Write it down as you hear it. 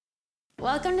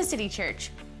Welcome to City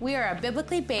Church. We are a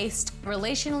biblically based,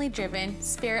 relationally driven,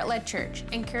 spirit-led church,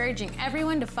 encouraging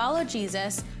everyone to follow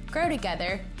Jesus, grow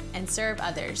together, and serve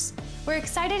others. We're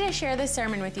excited to share this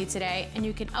sermon with you today, and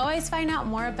you can always find out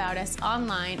more about us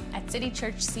online at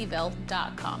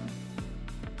citychurchseville.com.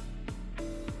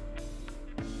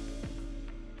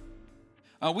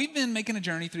 We've been making a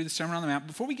journey through the Sermon on the Mount.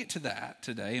 Before we get to that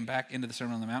today and back into the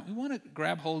Sermon on the Mount, we want to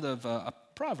grab hold of a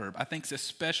proverb I think is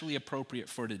especially appropriate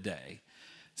for today.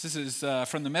 This is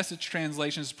from the Message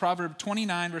translation. It's Proverb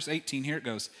 29, verse 18. Here it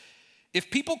goes.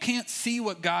 If people can't see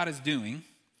what God is doing,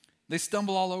 they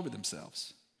stumble all over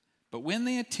themselves. But when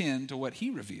they attend to what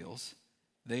he reveals,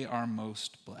 they are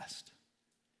most blessed.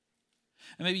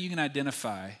 And maybe you can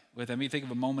identify with that. Maybe think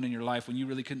of a moment in your life when you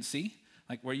really couldn't see,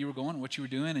 like where you were going, what you were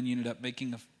doing, and you ended up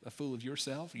making a fool of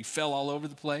yourself. You fell all over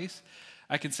the place.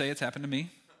 I can say it's happened to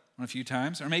me a few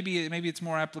times. Or maybe it's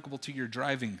more applicable to your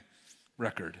driving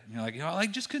record. And you're like, I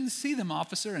just couldn't see them,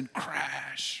 officer, and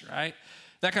crash, right?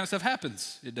 That kind of stuff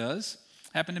happens. It does.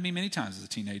 Happened to me many times as a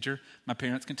teenager. My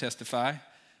parents can testify.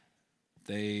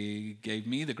 They gave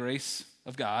me the grace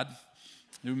of God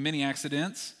through many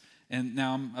accidents, and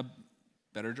now I'm a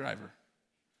better driver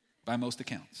by most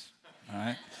accounts, all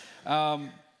right?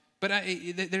 But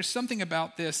there's something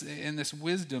about this and this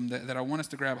wisdom that I want us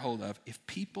to grab hold of. If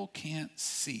people can't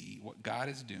see what God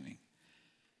is doing,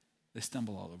 they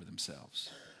stumble all over themselves.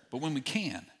 But when we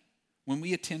can, when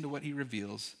we attend to what he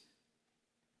reveals,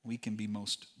 we can be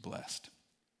most blessed.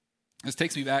 This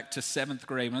takes me back to seventh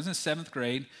grade. When I was in seventh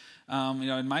grade,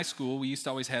 in my school, we used to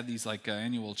always have these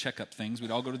annual checkup things.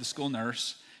 We'd all go to the school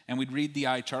nurse, and we'd read the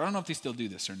eye chart. I don't know if they still do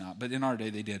this or not, but in our day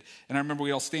they did. And I remember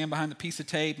we'd all stand behind the piece of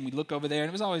tape, and we'd look over there, and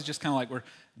it was always just kind of like we're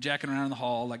jacking around in the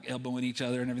hall, like elbowing each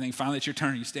other and everything. Finally, it's your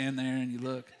turn. You stand there, and you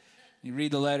look. You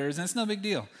read the letters, and it's no big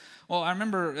deal. Well, I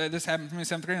remember this happened to me in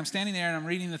seventh grade. I'm standing there, and I'm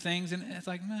reading the things, and it's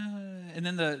like, and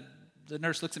then the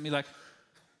nurse looks at me like,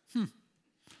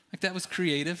 like that was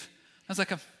creative. I was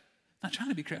like, I'm not trying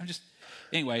to be creative.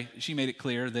 Anyway, she made it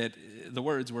clear that the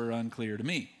words were unclear to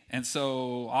me. And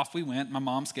so off we went. My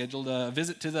mom scheduled a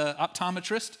visit to the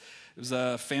optometrist. It was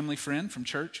a family friend from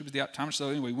church who was the optometrist. So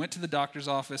anyway, we went to the doctor's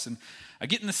office, and I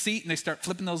get in the seat, and they start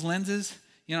flipping those lenses.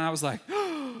 I was like,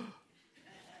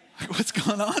 what's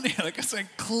going on here? It's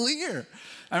clear.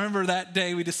 I remember that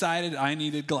day we decided I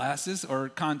needed glasses or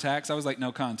contacts. I was like,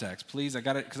 no contacts, please. I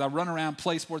got it, because I run around,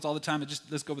 play sports all the time, and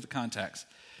let's go with the contacts.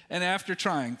 And after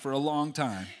trying for a long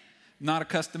time, not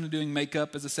accustomed to doing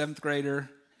makeup as a seventh grader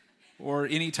or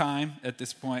any time at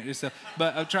this point,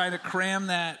 but I'm trying to cram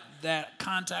that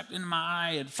contact in my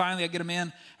eye, and finally I get them in.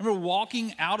 I remember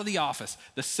walking out of the office,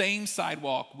 the same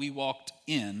sidewalk we walked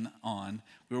in on.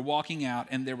 We were walking out,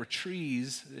 and there were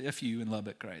trees, a few in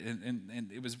Lubbock, right? And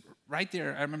it was right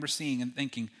there. I remember seeing and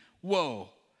thinking, whoa,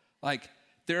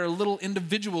 there are little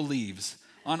individual leaves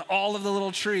on all of the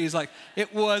little trees.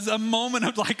 It was a moment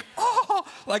of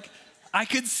I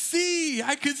could see,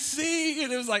 and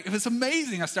it was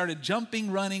amazing. I started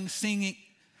jumping, running, singing.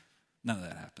 None of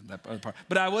that happened, that other part.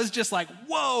 But I was just like,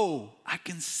 whoa, I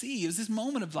can see. It was this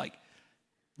moment of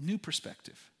new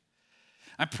perspective.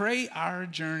 I pray our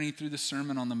journey through the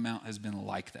Sermon on the Mount has been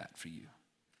like that for you.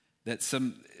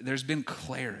 There's been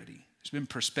clarity. There's been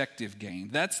perspective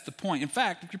gained. That's the point. In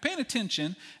fact, if you're paying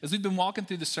attention, as we've been walking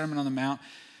through the Sermon on the Mount,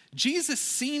 Jesus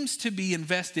seems to be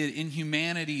invested in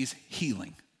humanity's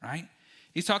healing, right?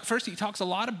 He talks a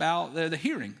lot about the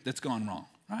hearing that's gone wrong,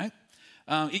 right?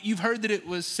 You've heard that it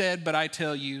was said, but I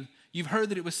tell you. You've heard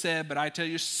that it was said, but I tell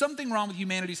you. There's something wrong with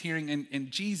humanity's hearing, and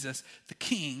Jesus, the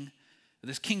king of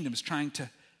this kingdom, is trying to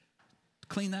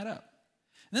clean that up.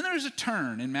 And then there's a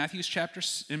turn in Matthew chapter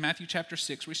 6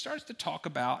 where he starts to talk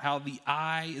about how the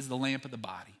eye is the lamp of the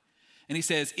body. And he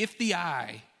says, if the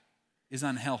eye is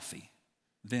unhealthy,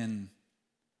 then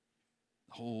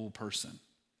the whole person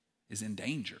is in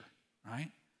danger, right?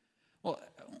 Well,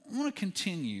 I want to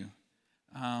continue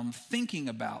thinking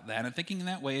about that and thinking in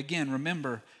that way. Again,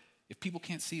 remember, if people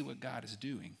can't see what God is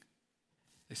doing,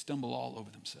 they stumble all over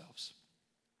themselves.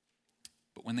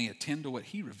 But when they attend to what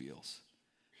he reveals,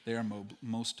 they are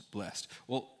most blessed.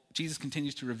 Well, Jesus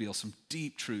continues to reveal some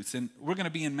deep truths, and we're going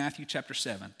to be in Matthew chapter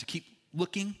 7 to keep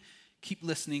looking, keep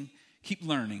listening, keep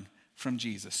learning from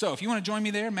Jesus. So if you want to join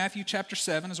me there, Matthew chapter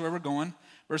 7 is where we're going,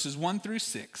 verses 1 through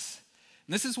 6.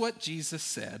 And this is what Jesus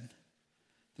said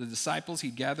to the disciples he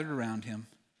gathered around him.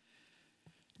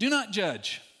 Do not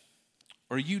judge,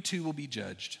 or you too will be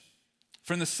judged.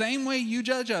 For in the same way you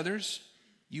judge others,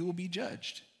 you will be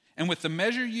judged. And with the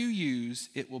measure you use,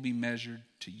 it will be measured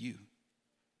to you.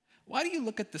 Why do you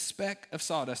look at the speck of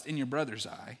sawdust in your brother's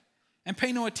eye and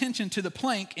pay no attention to the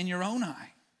plank in your own eye?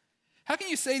 How can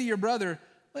you say to your brother,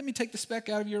 let me take the speck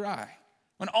out of your eye,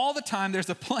 when all the time there's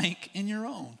a plank in your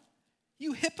own?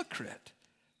 You hypocrite.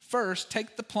 First,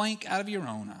 take the plank out of your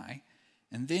own eye,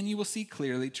 and then you will see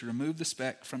clearly to remove the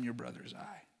speck from your brother's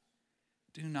eye.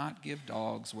 Do not give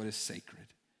dogs what is sacred.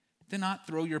 Do not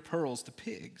throw your pearls to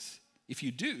pigs. If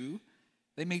you do,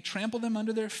 they may trample them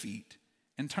under their feet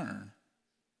and turn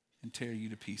and tear you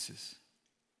to pieces.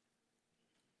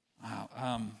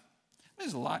 Wow.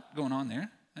 There's a lot going on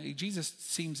there. Jesus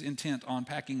seems intent on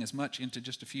packing as much into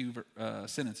just a few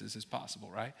sentences as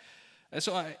possible, right?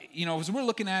 So, as we're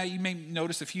looking at it, you may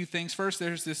notice a few things. First,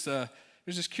 there's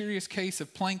this curious case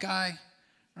of plank eye,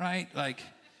 right?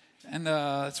 And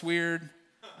it's weird.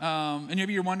 And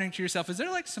maybe you're wondering to yourself, is there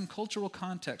some cultural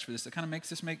context for this that kind of makes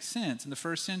this make sense in the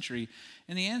first century?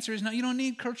 And the answer is no, you don't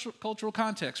need cultural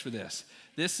context for this.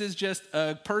 This is just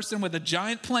a person with a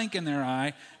giant plank in their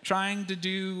eye trying to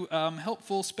do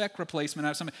helpful speck replacement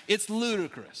out of something. It's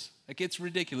ludicrous. It's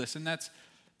ridiculous. And that's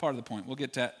part of the point. We'll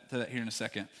get to that here in a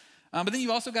second. But then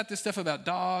you've also got this stuff about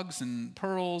dogs and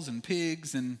pearls and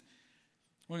pigs, and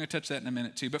we're going to touch that in a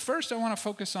minute too. But first, I want to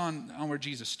focus on where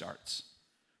Jesus starts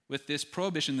with this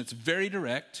prohibition that's very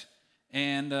direct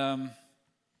and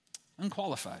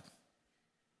unqualified.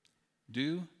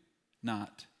 Do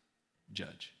not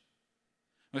judge.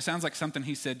 Well, it sounds like something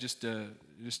he said just a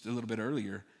little bit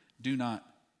earlier. Do not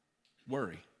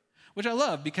worry, which I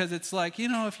love because it's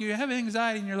if you have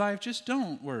anxiety in your life, just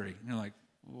don't worry. And you're like,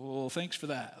 well, thanks for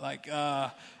that.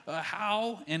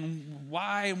 How and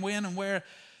why and when and where.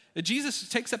 Jesus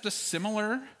takes up the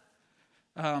similar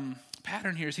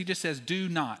pattern here. Is he just says, do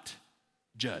not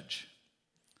judge.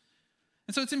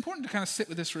 And so it's important to kind of sit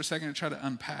with this for a second and try to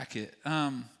unpack it.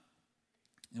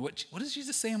 What is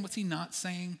Jesus saying? What's he not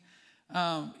saying?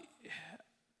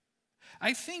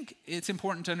 I think it's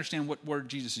important to understand what word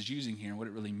Jesus is using here and what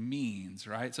it really means,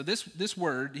 right? So this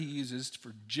word he uses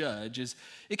for judge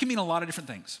it can mean a lot of different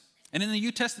things. And in the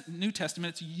New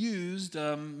Testament, it's used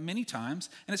many times,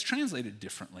 and it's translated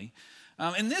differently.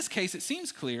 In this case, it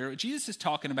seems clear what Jesus is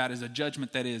talking about is a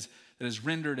judgment that is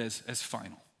rendered as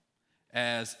final,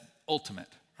 as ultimate,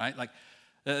 right?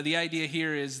 The idea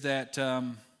here is that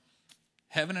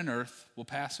heaven and earth will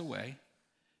pass away,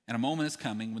 and a moment is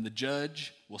coming when the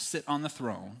judge will sit on the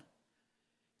throne.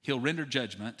 He'll render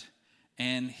judgment,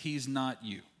 and he's not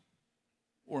you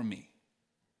or me.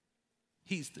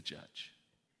 He's the judge.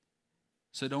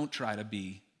 So don't try to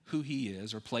be who he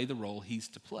is or play the role he's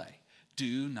to play.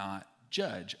 Do not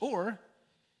judge, or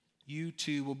you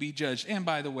too will be judged. And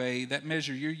by the way, that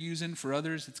measure you're using for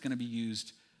others, it's going to be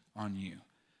used on you.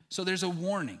 So there's a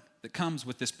warning that comes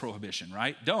with this prohibition,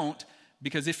 right? Don't,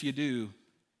 because if you do,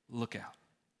 look out.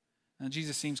 Now,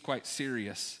 Jesus seems quite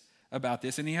serious about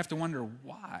this, and you have to wonder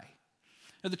why.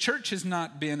 Now, the church has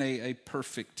not been a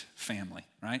perfect family,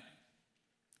 right?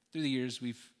 Through the years,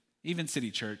 even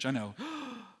City Church, I know,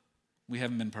 we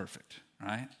haven't been perfect,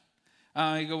 right?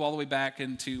 You go all the way back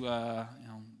into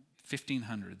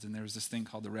 1500s, and there was this thing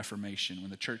called the Reformation, when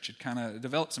the church had kind of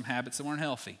developed some habits that weren't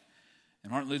healthy.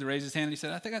 And Martin Luther raised his hand and he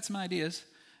said, I think I got some ideas.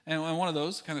 And one of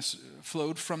those kind of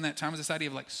flowed from that time was this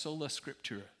idea of sola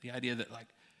scriptura, the idea that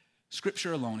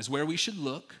Scripture alone is where we should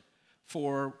look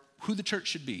for who the church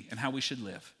should be and how we should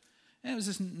live. And it was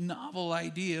this novel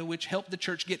idea which helped the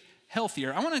church get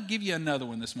healthier. I want to give you another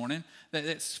one this morning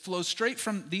that flows straight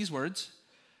from these words.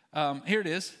 Here it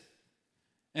is,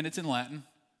 and it's in Latin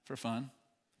for fun.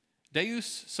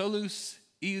 Deus solus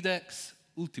iudex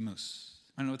ultimus.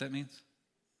 I don't know what that means.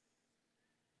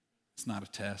 It's not a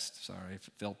test. Sorry if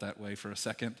it felt that way for a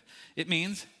second. It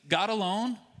means God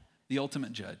alone, the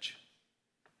ultimate judge.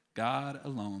 God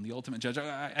alone, the ultimate judge.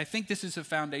 I think this is a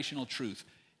foundational truth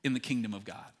in the kingdom of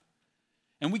God.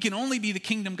 And we can only be the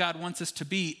kingdom God wants us to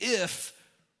be if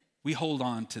we hold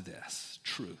on to this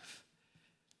truth.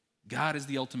 God is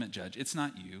the ultimate judge. It's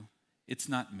not you. It's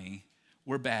not me.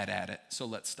 We're bad at it, so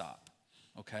let's stop,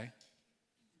 okay?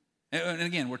 And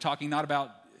again, we're talking not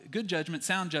about good judgment,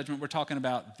 sound judgment. We're talking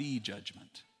about the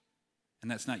judgment. And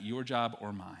that's not your job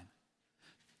or mine.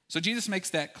 So Jesus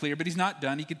makes that clear, but he's not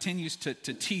done. He continues to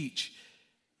teach,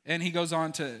 and he goes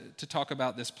on to talk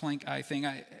about this plank eye thing.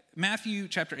 Matthew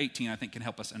chapter 18, I think, can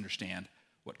help us understand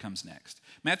what comes next.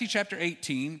 Matthew chapter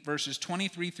 18, verses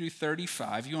 23 through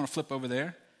 35. You want to flip over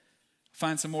there?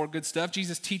 Find some more good stuff.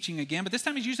 Jesus teaching again, but this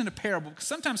time he's using a parable, because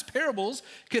sometimes parables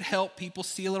could help people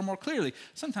see a little more clearly.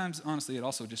 Sometimes, honestly, it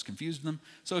also just confused them.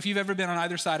 So if you've ever been on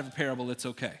either side of a parable, it's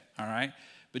okay, all right?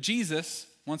 But Jesus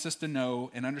wants us to know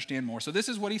and understand more. So this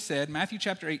is what he said, Matthew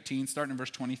chapter 18, starting in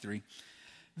verse 23.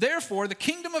 Therefore, the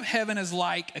kingdom of heaven is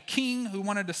like a king who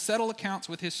wanted to settle accounts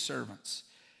with his servants.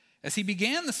 As he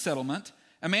began the settlement,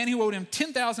 a man who owed him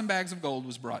 10,000 bags of gold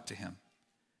was brought to him.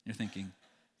 You're thinking,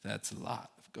 that's a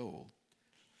lot of gold.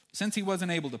 Since he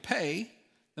wasn't able to pay,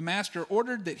 the master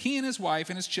ordered that he and his wife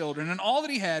and his children and all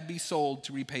that he had be sold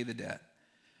to repay the debt.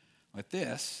 At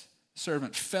this, the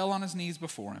servant fell on his knees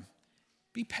before him.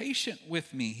 Be patient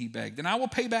with me, he begged, and I will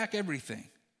pay back everything.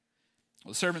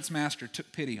 Well, the servant's master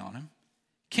took pity on him,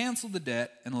 canceled the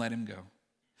debt, and let him go.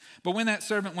 But when that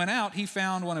servant went out, he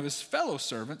found one of his fellow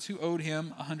servants who owed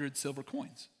him 100 silver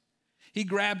coins. He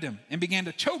grabbed him and began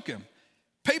to choke him.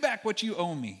 Pay back what you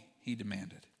owe me, he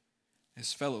demanded.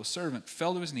 His fellow servant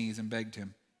fell to his knees and begged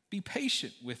him, be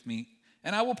patient with me,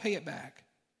 and I will pay it back.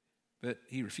 But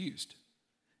he refused.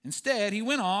 Instead, he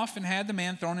went off and had the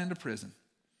man thrown into prison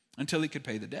until he could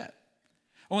pay the debt.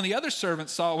 When the other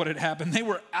servants saw what had happened, they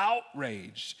were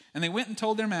outraged, and they went and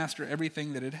told their master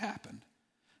everything that had happened.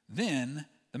 Then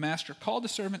the master called the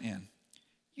servant in.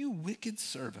 You wicked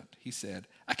servant, he said.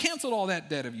 I canceled all that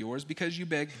debt of yours because you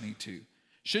begged me to.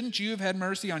 Shouldn't you have had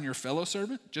mercy on your fellow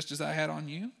servant, just as I had on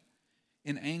you?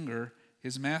 In anger,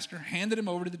 his master handed him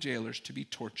over to the jailers to be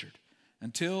tortured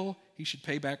until he should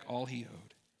pay back all he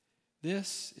owed.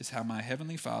 This is how my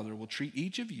heavenly Father will treat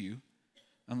each of you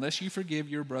unless you forgive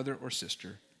your brother or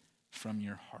sister from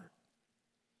your heart.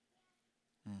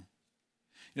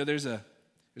 There's a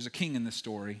king in this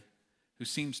story who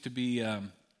seems to be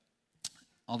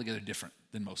altogether different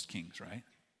than most kings, right?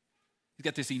 He's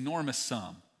got this enormous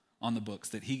sum on the books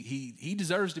that he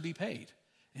deserves to be paid,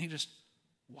 and he just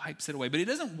wipes it away. But he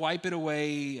doesn't wipe it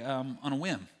away on a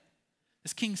whim.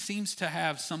 This king seems to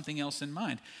have something else in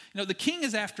mind. The king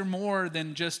is after more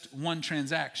than just one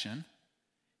transaction.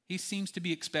 He seems to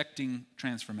be expecting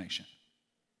transformation.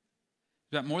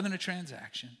 He's got more than a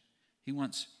transaction. He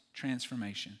wants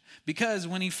transformation. Because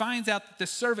when he finds out that the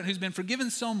servant who's been forgiven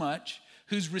so much,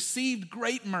 who's received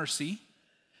great mercy,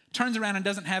 turns around and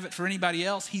doesn't have it for anybody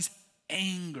else, he's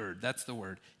angered. That's the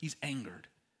word. He's angered.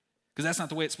 Because that's not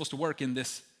the way it's supposed to work in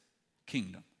this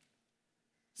kingdom.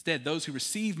 Instead, those who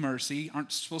receive mercy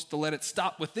aren't supposed to let it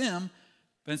stop with them,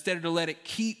 but instead to let it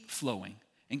keep flowing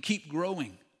and keep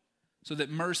growing so that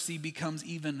mercy becomes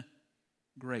even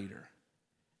greater.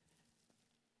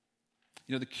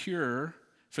 The cure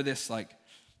for this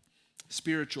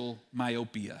spiritual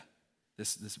myopia,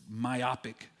 this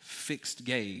myopic fixed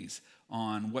gaze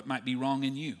on what might be wrong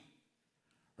in you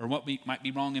or what might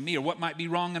be wrong in me or what might be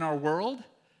wrong in our world,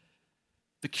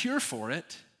 the cure for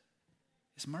it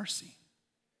is mercy.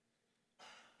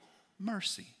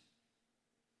 Mercy.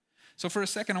 So for a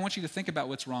second, I want you to think about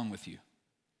what's wrong with you.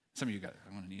 Some of you got,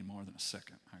 I'm going to need more than a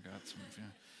second. I got some of you.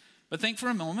 But think for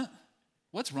a moment,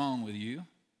 what's wrong with you?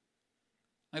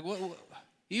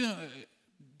 Even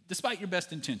despite your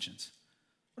best intentions,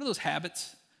 what are those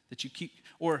habits that you keep,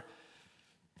 or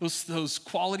those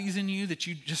qualities in you that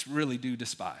you just really do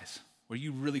despise, where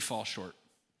you really fall short?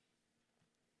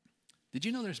 Did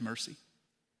you know there's mercy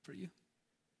for you?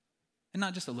 And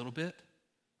not just a little bit,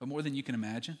 but more than you can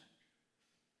imagine.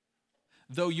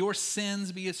 Though your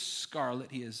sins be as scarlet,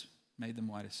 he has made them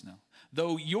white as snow.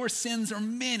 Though your sins are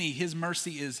many, his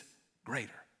mercy is greater.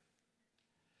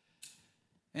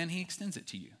 And he extends it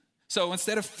to you. So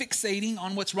instead of fixating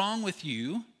on what's wrong with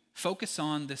you, focus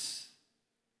on this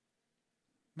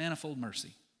manifold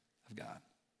mercy of God.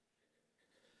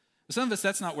 But some of us,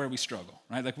 that's not where we struggle,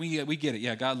 right? We get it.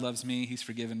 Yeah, God loves me. He's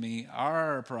forgiven me.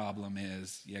 Our problem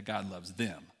is, God loves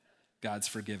them. God's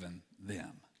forgiven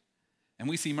them. And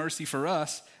we see mercy for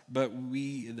us, but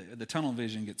the tunnel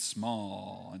vision gets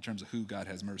small in terms of who God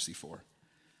has mercy for.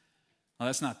 Well,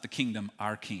 that's not the kingdom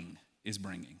our King is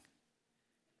bringing.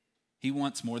 He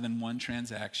wants more than one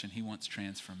transaction. He wants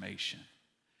transformation.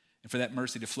 And for that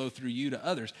mercy to flow through you to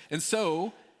others. And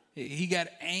so he got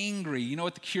angry. You know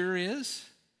what the cure is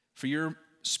for your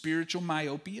spiritual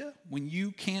myopia? When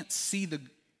you can't see the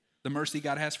mercy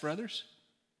God has for others?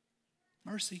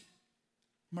 Mercy.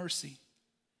 Mercy.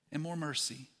 And more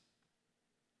mercy.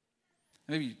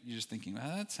 Maybe you're just thinking,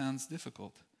 well, that sounds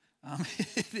difficult.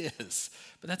 It is.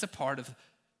 But that's a part of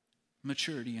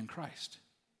maturity in Christ.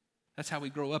 That's how we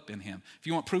grow up in him. If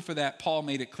you want proof of that, Paul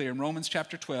made it clear in Romans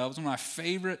chapter 12. It's one of my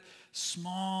favorite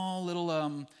small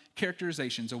little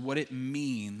characterizations of what it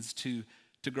means to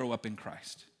grow up in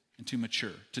Christ and to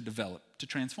mature, to develop, to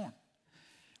transform.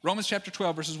 Romans chapter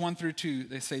 12, verses 1 through 2,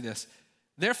 they say this.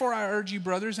 Therefore, I urge you,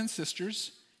 brothers and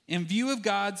sisters, in view of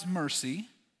God's mercy,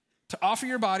 to offer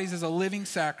your bodies as a living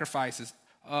sacrifice,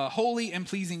 holy and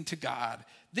pleasing to God.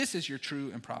 This is your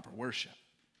true and proper worship.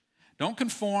 Don't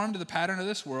conform to the pattern of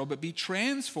this world, but be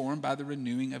transformed by the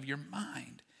renewing of your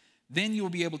mind. Then you will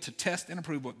be able to test and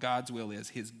approve what God's will is,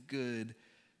 his good,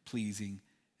 pleasing,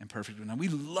 and perfect. Now, we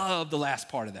love the last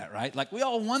part of that, right? Like, we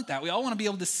all want that. We all want to be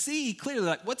able to see clearly,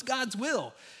 like, what's God's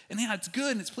will? And yeah, it's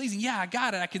good and it's pleasing. Yeah, I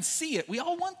got it. I can see it. We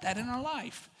all want that in our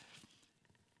life.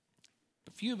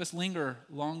 But few of us linger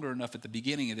longer enough at the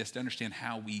beginning of this to understand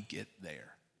how we get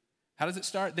there. How does it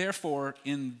start? Therefore,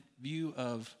 in view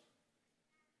of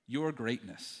your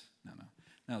greatness.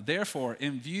 No. Therefore,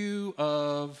 in view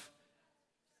of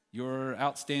your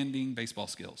outstanding baseball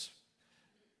skills.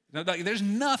 Now, there's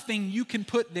nothing you can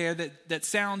put there that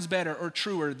sounds better or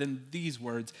truer than these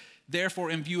words.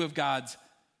 Therefore, in view of God's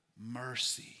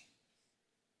mercy.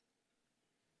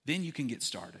 Then you can get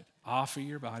started. Offer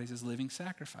your bodies as living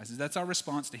sacrifices. That's our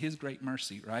response to his great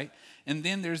mercy, right? And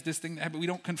then there's this thing that we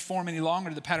don't conform any longer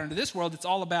to the pattern of this world. It's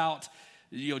all about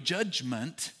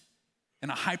judgment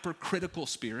and a hypercritical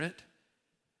spirit.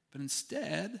 But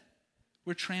instead,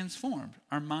 we're transformed.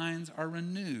 Our minds are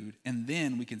renewed. And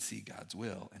then we can see God's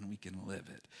will and we can live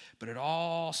it. But it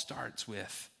all starts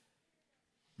with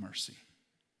mercy.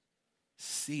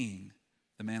 Seeing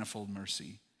the manifold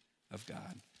mercy of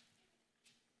God.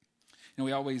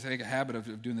 We always make a habit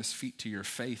of doing this feet to your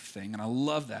faith thing, and I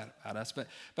love that about us. But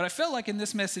I felt like in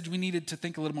this message we needed to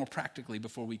think a little more practically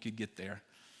before we could get there.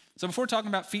 So before talking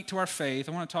about feet to our faith,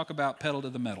 I want to talk about pedal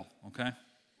to the metal, okay?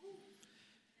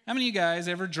 How many of you guys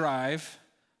ever drive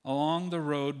along the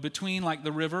road between like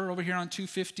the river over here on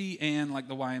 250 and like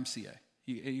the YMCA?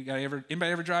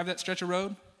 Anybody ever drive that stretch of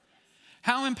road?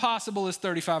 How impossible is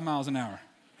 35 miles an hour?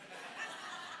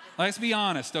 Let's be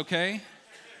honest, okay?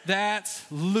 That's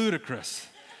ludicrous.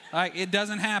 Like, it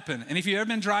doesn't happen. And if you've ever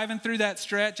been driving through that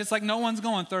stretch, it's like no one's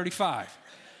going 35.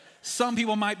 Some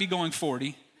people might be going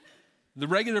 40. The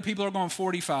regular people are going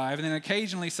 45. And then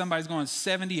occasionally somebody's going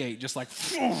 78, just like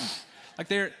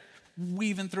they're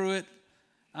weaving through it.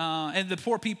 And the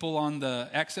poor people on the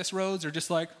access roads are just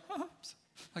like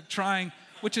trying,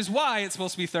 which is why it's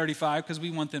supposed to be 35, because we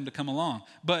want them to come along.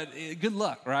 But good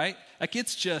luck, right? Like,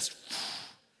 it's just,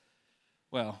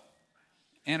 well,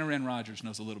 Anna Wren Rogers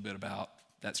knows a little bit about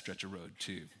that stretch of road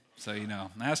too. So, I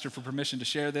asked her for permission to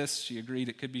share this. She agreed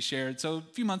it could be shared. So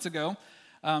a few months ago,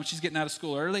 she's getting out of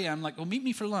school early. I'm like, well, meet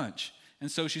me for lunch. And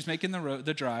so she's making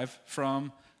the drive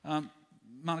from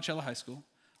Monticello High School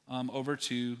over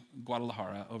to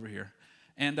Guadalajara over here.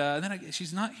 And then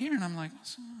she's not here. And I'm like,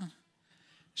 what's on?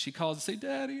 She calls and says,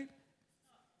 Daddy,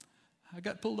 I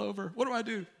got pulled over. What do I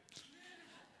do?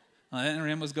 Anna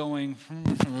Wren was going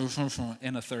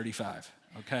in a 35.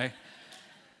 Okay?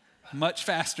 Much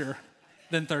faster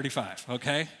than 35,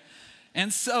 okay?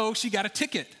 And so she got a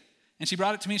ticket. And she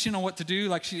brought it to me. She didn't know what to do.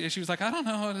 Like she was like, I don't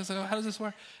know. How does this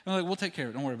work? And I'm like, we'll take care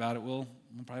of it. Don't worry about it. We'll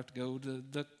probably have to go to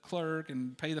the clerk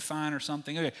and pay the fine or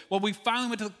something. Okay. Well, we finally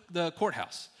went to the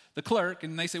courthouse, the clerk,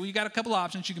 and they said, well, you got a couple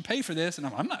options. You can pay for this. And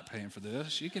I'm not paying for this.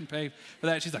 She can pay for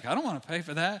that. She's like, I don't want to pay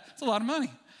for that. It's a lot of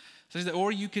money. So she said,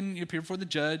 or you can appear before the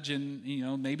judge, and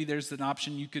maybe there's an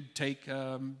option you could take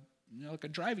like a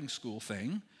driving school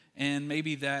thing, and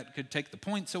maybe that could take the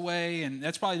points away, and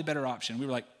that's probably the better option. We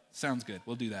were like, sounds good,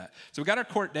 we'll do that. So we got our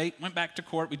court date, went back to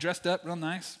court, we dressed up real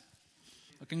nice,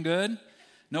 looking good,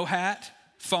 no hat,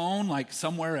 phone like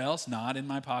somewhere else, not in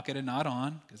my pocket and not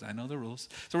on, because I know the rules.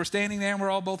 So we're standing there, and we're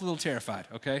all both a little terrified,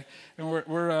 okay? And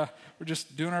we're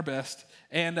just doing our best.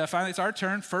 And finally, it's our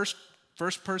turn, first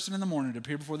person in the morning to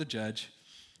appear before the judge,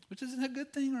 which isn't a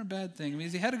good thing or a bad thing. I mean,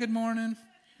 has he had a good morning?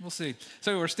 We'll see.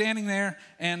 So we're standing there,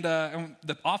 and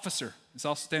the officer is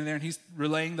also standing there, and he's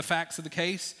relaying the facts of the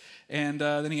case. And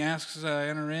then he asks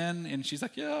Anna Wren, and she's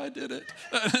like, yeah, I did it.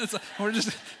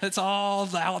 It's all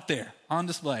out there on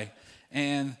display.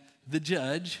 And the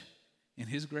judge, in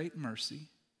his great mercy,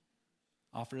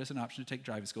 offered us an option to take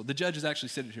driving school. The judge is actually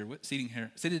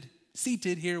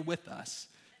seated here with us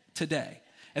today.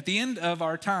 At the end of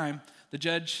our time, the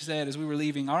judge said as we were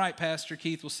leaving, all right, Pastor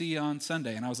Keith, we'll see you on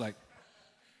Sunday. And I was like,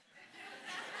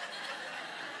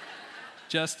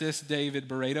 Justice David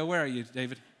Barreto. Where are you,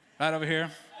 David? Right over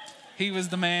here. He was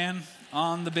the man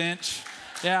on the bench.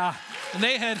 Yeah. And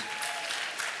they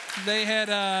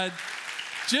had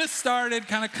just started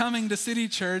kind of coming to City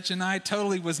Church, and I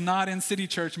totally was not in City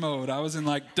Church mode. I was in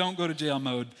like, don't go to jail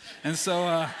mode. And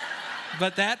so,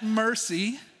 but that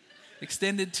mercy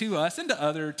extended to us and to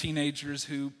other teenagers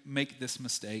who make this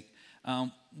mistake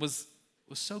was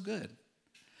so good.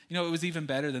 It was even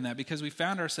better than that, because we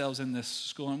found ourselves in this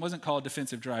school, and it wasn't called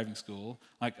defensive driving school,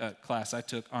 like a class I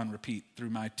took on repeat through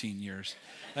my teen years.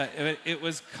 It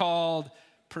was called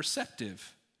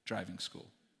perceptive driving school,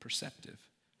 perceptive,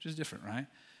 which is different, right?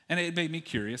 And it made me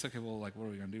curious. Okay, well, like, what are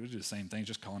we going to do? We do the same thing,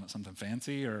 just calling it something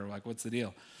fancy, or like, what's the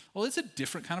deal? Well, it's a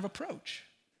different kind of approach.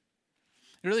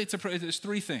 Really, there's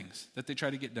three things that they try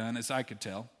to get done, as I could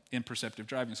tell. in Perceptive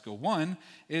Driving School. One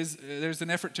is there's an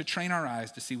effort to train our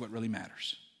eyes to see what really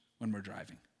matters when we're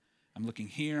driving. I'm looking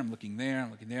here, I'm looking there,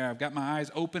 I'm looking there. I've got my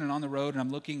eyes open and on the road, and I'm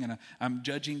looking and I'm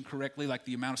judging correctly, like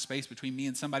the amount of space between me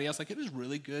and somebody else. Like, it was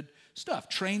really good stuff,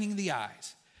 training the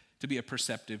eyes to be a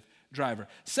perceptive driver.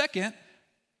 Second,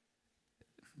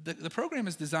 the program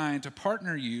is designed to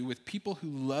partner you with people who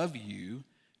love you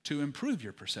to improve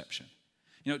your perception.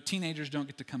 You know, teenagers don't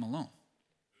get to come alone.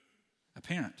 A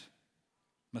parent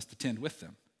must attend with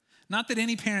them. Not that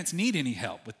any parents need any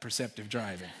help with perceptive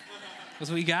driving,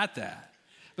 because we got that.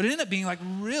 But it ended up being like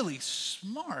really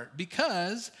smart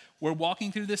because we're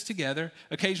walking through this together.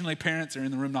 Occasionally parents are in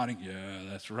the room nodding, yeah,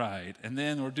 that's right. And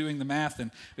then we're doing the math,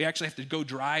 and we actually have to go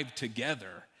drive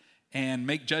together and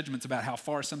make judgments about how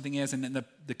far something is. And then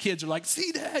the kids are like,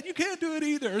 see, Dad, you can't do it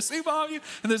either. See, Mom, you.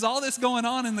 And there's all this going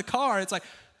on in the car. It's like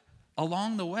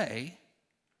along the way,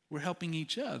 we're helping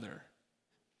each other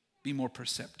be more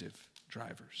perceptive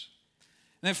drivers.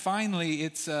 And then finally,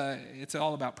 it's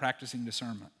all about practicing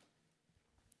discernment.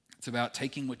 It's about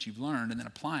taking what you've learned and then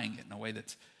applying it in a way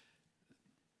that's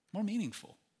more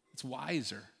meaningful. It's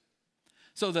wiser.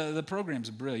 So the program's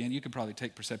brilliant. You could probably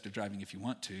take perceptive driving if you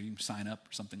want to. You can sign up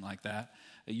or something like that.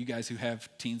 You guys who have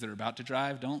teens that are about to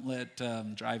drive, don't let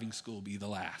driving school be the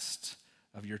last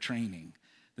of your training.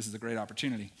 This is a great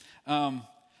opportunity.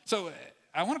 So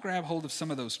I want to grab hold of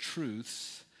some of those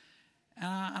truths, and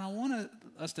I want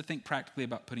us to think practically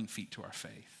about putting feet to our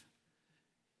faith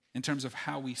in terms of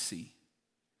how we see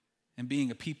and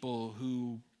being a people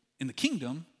who, in the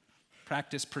kingdom,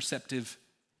 practice perceptive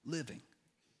living.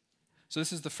 So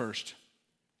this is the first,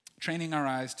 training our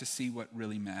eyes to see what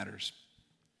really matters.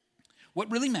 What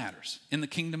really matters in the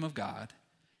kingdom of God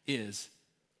is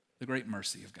the great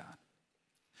mercy of God.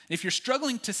 If you're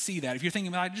struggling to see that, if you're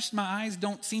thinking, my eyes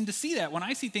don't seem to see that. When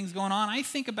I see things going on, I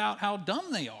think about how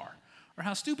dumb they are, or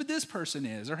how stupid this person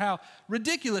is, or how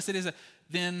ridiculous it is,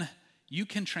 then you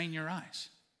can train your eyes.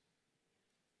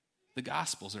 The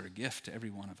Gospels are a gift to every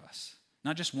one of us.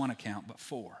 Not just one account, but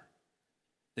four.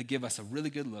 They give us a really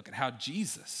good look at how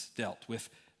Jesus dealt with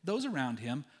those around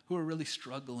him who are really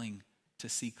struggling to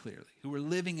see clearly, who were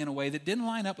living in a way that didn't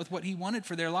line up with what he wanted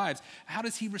for their lives. How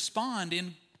does he respond?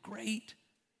 In great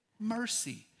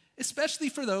mercy, especially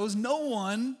for those no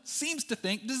one seems to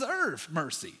think deserve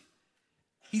mercy.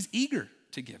 He's eager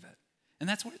to give it. And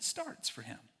that's where it starts for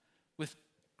him, with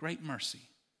great mercy.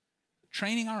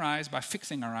 Training our eyes by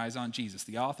fixing our eyes on Jesus,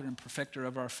 the author and perfecter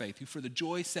of our faith, who for the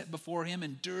joy set before him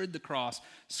endured the cross,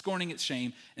 scorning its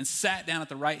shame, and sat down at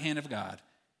the right hand of God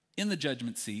in the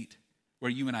judgment seat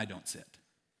where you and I don't sit.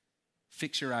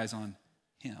 Fix your eyes on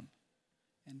him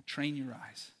and train your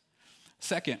eyes.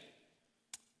 Second,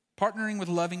 partnering with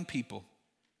loving people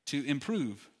to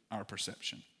improve our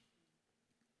perception.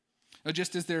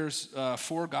 Just as there's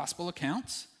 4 gospel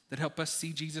accounts that help us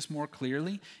see Jesus more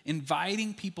clearly,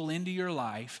 inviting people into your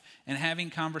life and having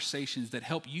conversations that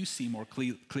help you see more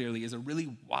clearly is a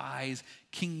really wise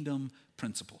kingdom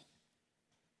principle.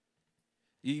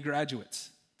 You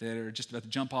graduates that are just about to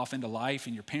jump off into life,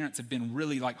 and your parents have been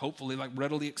really, hopefully,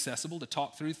 readily accessible to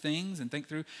talk through things and think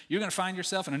through, you're going to find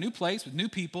yourself in a new place with new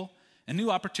people and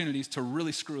new opportunities to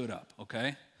really screw it up,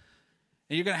 okay?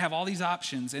 And you're going to have all these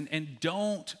options, and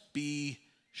don't be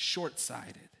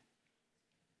short-sighted.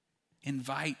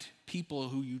 Invite people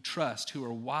who you trust, who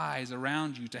are wise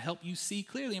around you, to help you see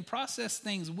clearly and process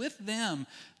things with them.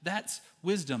 That's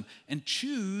wisdom. And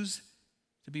choose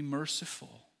to be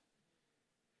merciful.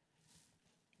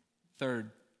 Third,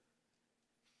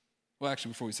 well,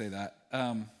 actually, before we say that,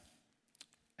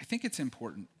 I think it's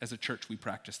important as a church we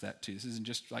practice that too. This isn't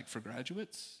just for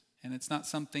graduates, and it's not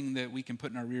something that we can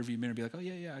put in our rearview mirror and be like, oh,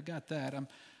 yeah, I got that.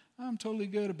 I'm totally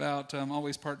good about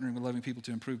always partnering with loving people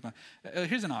to improve my...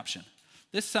 here's an option.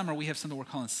 This summer, we have something we're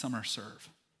calling Summer Serve.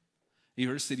 You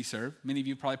heard of City Serve. Many of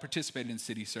you probably participated in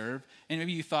City Serve. And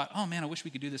maybe you thought, oh, man, I wish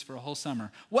we could do this for a whole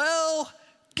summer. Well,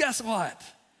 guess what?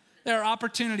 There are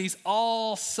opportunities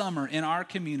all summer in our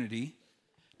community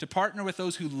to partner with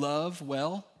those who love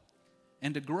well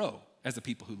and to grow as the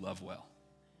people who love well.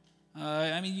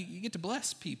 You get to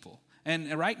bless people.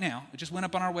 And right now, it just went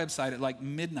up on our website at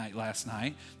midnight last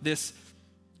night, this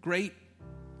great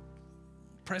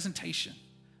presentation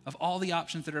of all the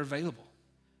options that are available.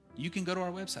 You can go to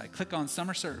our website, click on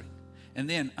Summer Serving, and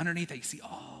then underneath it, you see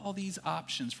all these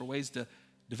options for ways to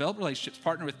develop relationships,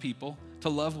 partner with people, to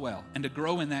love well, and to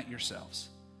grow in that yourselves.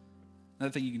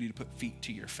 Another thing you can do to put feet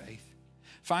to your faith.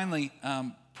 Finally,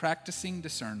 practicing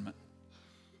discernment.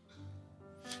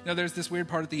 There's this weird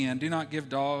part at the end. Do not give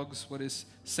dogs what is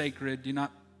sacred. Do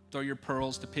not throw your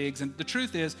pearls to pigs. And the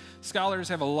truth is, scholars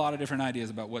have a lot of different ideas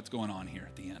about what's going on here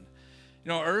at the end.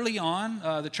 Early on,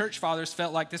 the church fathers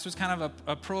felt like this was kind of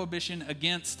a prohibition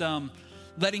against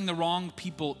letting the wrong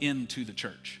people into the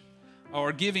church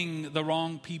or giving the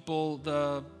wrong people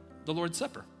the Lord's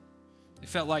Supper. They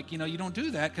felt like, you don't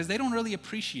do that because they don't really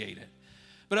appreciate it.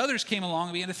 But others came along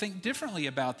and began to think differently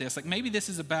about this. Like maybe this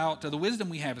is about the wisdom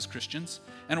we have as Christians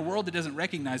and a world that doesn't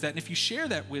recognize that. And if you share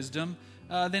that wisdom,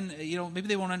 then, maybe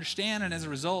they won't understand. And as a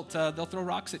result, they'll throw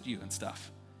rocks at you and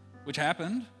stuff, which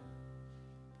happened.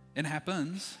 It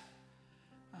happens.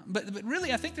 But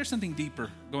really, I think there's something deeper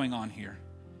going on here.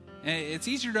 And it's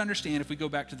easier to understand if we go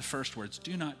back to the first words.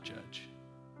 Do not judge,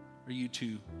 or you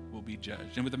too will be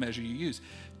judged. And with the measure you use.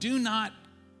 Do not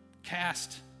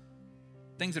cast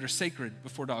things that are sacred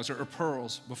before dogs or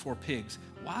pearls before pigs.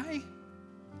 Why?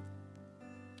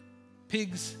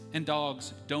 Pigs and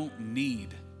dogs don't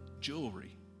need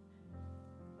jewelry.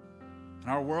 And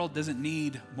our world doesn't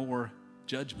need more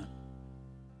judgment.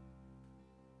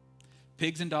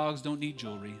 Pigs and dogs don't need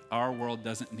jewelry. Our world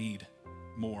doesn't need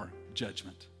more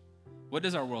judgment. What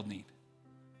does our world need?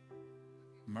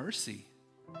 Mercy,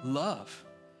 love.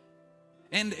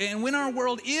 And when our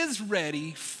world is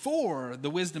ready for the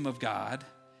wisdom of God,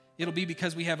 it'll be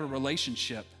because we have a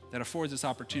relationship that affords us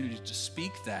opportunity to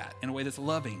speak that in a way that's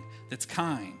loving, that's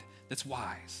kind, that's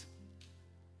wise.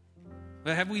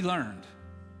 But have we learned?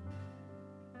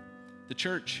 The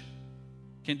church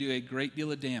can do a great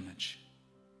deal of damage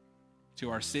to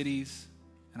our cities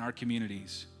and our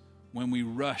communities when we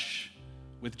rush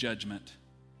with judgment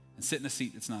and sit in a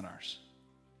seat that's not ours.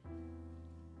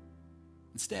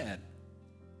 Instead,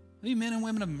 be men and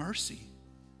women of mercy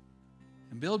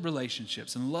and build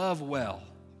relationships and love well,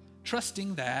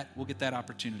 trusting that we'll get that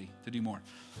opportunity to do more.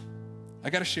 I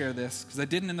got to share this because I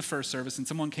didn't in the first service, and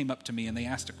someone came up to me and they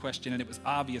asked a question, and it was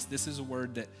obvious this is a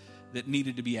word that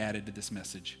needed to be added to this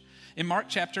message. In Mark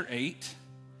chapter 8,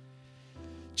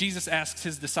 Jesus asks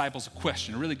his disciples a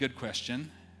question, a really good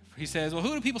question. He says, well,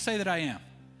 who do people say that I am?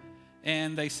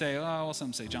 And they say, oh, well,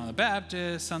 some say John the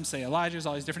Baptist, some say Elijah,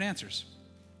 all these different answers.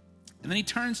 And then he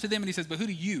turns to them and he says, but who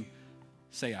do you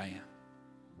say I am?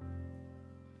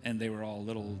 And they were all a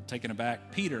little taken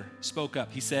aback. Peter spoke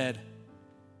up. He said,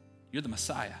 you're the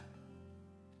Messiah.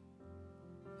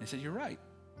 They said, you're right.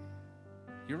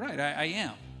 You're right, I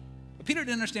am. But Peter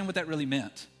didn't understand what that really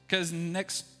meant, because in the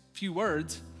next few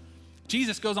words,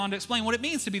 Jesus goes on to explain what it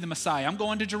means to be the Messiah. I'm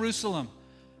going to Jerusalem.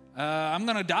 I'm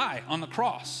going to die on the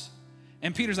cross.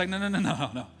 And Peter's like, no,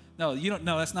 you don't.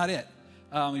 No, that's not it.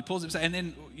 He pulls himself, and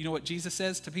then you know what Jesus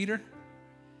says to Peter?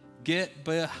 Get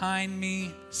behind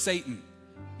me, Satan.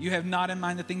 You have not in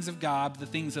mind the things of God, but the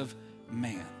things of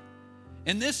man.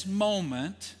 In this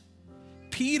moment,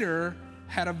 Peter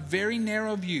had a very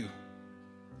narrow view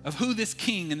of who this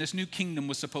king and this new kingdom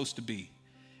was supposed to be.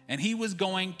 And he was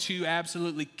going to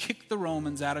absolutely kick the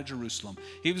Romans out of Jerusalem.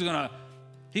 He was going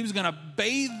to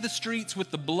bathe the streets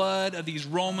with the blood of these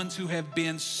Romans who have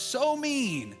been so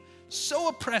mean, so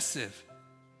oppressive.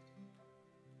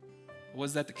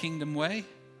 Was that the kingdom way?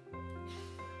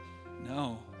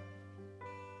 No.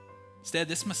 Instead,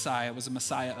 this Messiah was a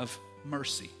Messiah of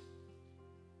mercy.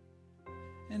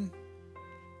 And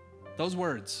those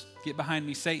words, get behind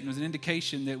me, Satan, was an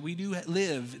indication that we do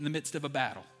live in the midst of a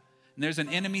battle. And there's an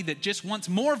enemy that just wants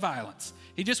more violence.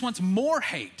 He just wants more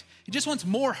hate. He just wants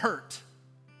more hurt.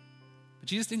 But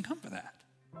Jesus didn't come for that.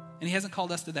 And he hasn't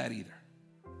called us to that either.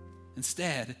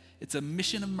 Instead, it's a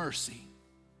mission of mercy.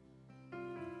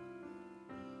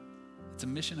 It's a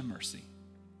mission of mercy.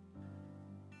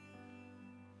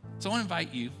 So I want to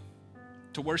invite you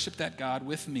to worship that God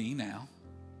with me now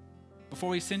before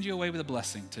we send you away with a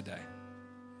blessing today.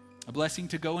 A blessing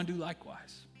to go and do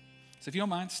likewise. So if you don't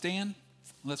mind, stand.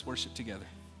 Let's worship together.